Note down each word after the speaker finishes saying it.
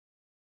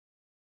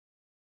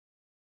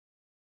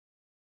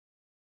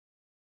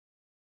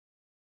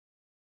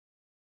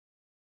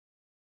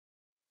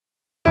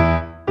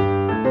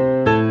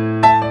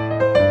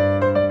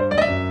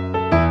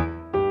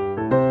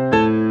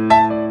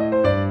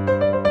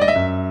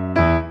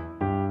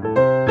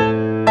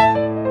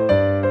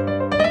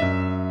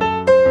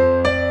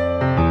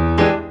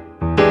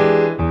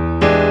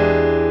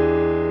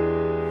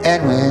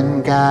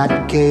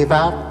gave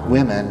out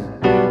women.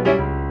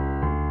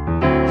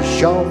 He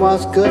sure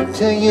was good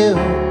to you.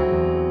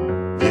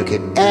 You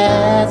could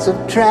add,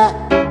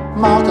 subtract,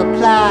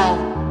 multiply,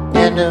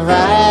 and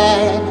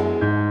divide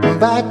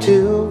by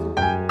 2.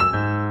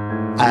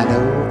 I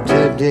know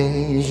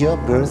today's your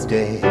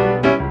birthday,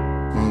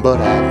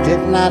 but I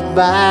did not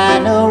buy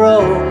no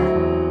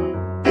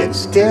robe.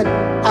 Instead,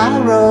 I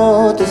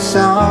wrote the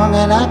song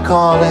and I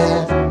call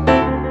it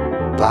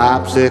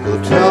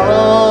Popsicle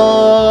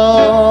Toes,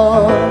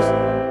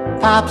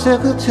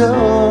 Popsicle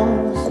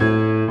Toes.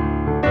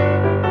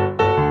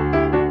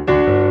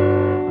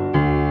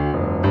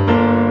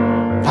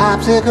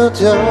 Popsicle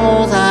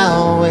toes I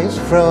always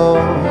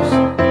froze.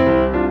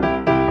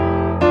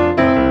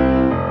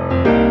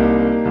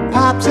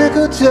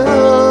 Popsicle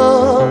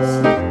toes.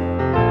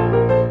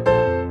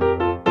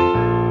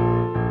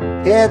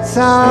 It's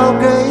all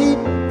great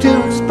to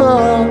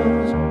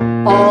expose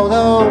all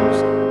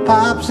those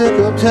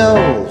popsicle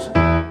toes.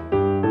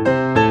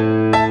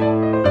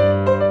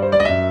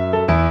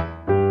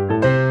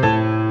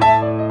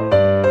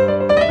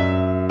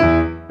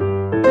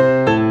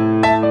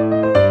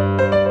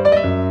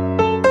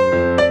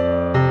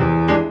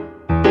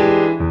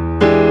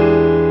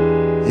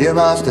 You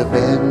must have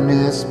been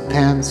Miss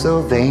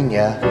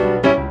Pennsylvania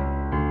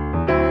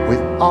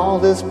with all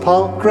this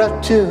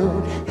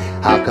pulchritude.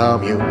 How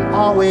come you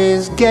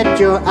always get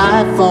your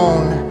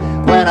iPhone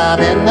when I'm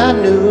in the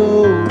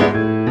nude?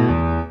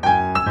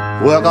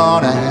 We're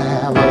gonna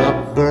have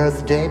a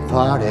birthday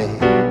party.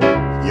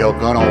 You're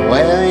gonna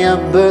wear your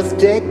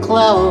birthday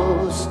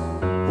clothes.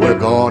 We're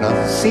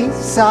gonna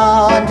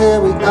seesaw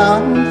until we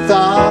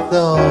unthaw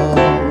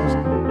those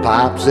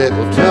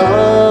popsicle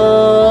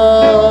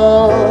toes,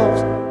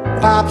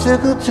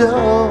 popsicle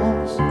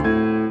toes.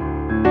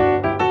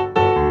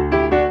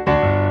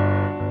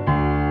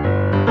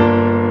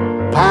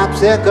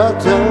 Popsicle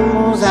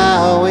toes I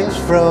always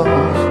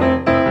froze.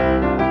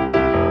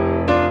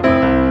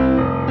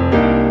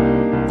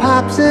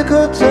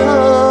 Popsicle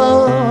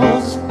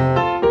toes.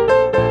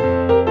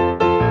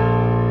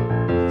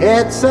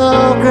 It's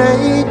so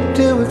great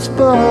to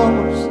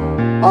expose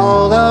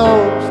all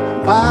those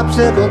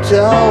popsicle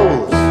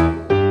toes.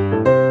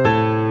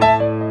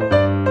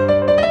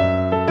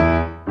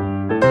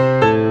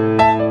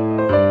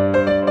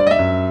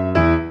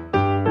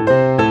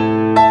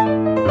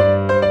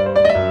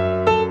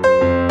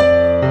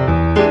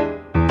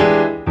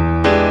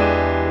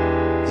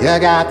 You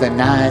got the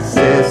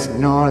nicest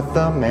North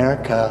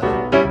America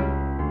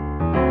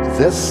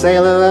this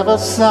sailor ever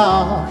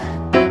saw.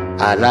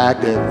 I'd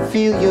like to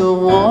feel your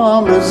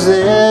warm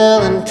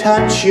Brazil and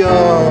touch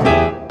your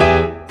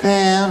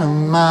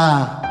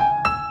Panama,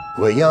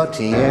 where your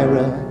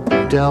Tierra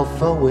del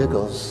Fuego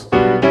wiggles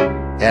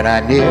and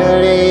I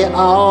nearly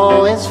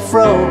always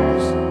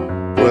froze.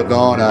 We're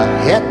gonna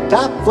hit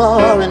that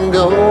floor and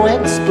go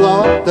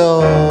explore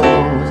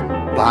those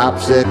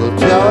popsicle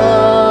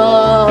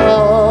toes,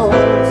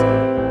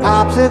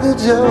 popsicle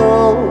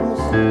toes.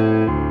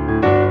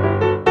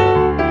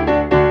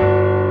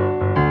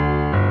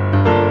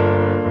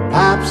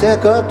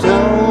 Popsicle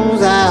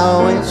toes I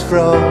always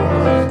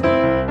froze.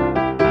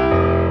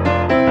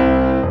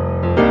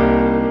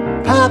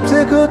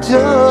 Popsicle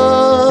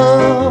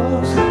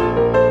toes.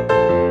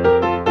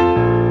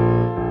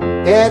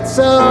 It's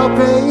so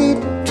great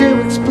to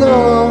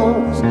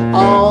explode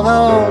all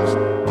those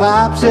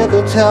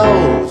popsicle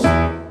toes.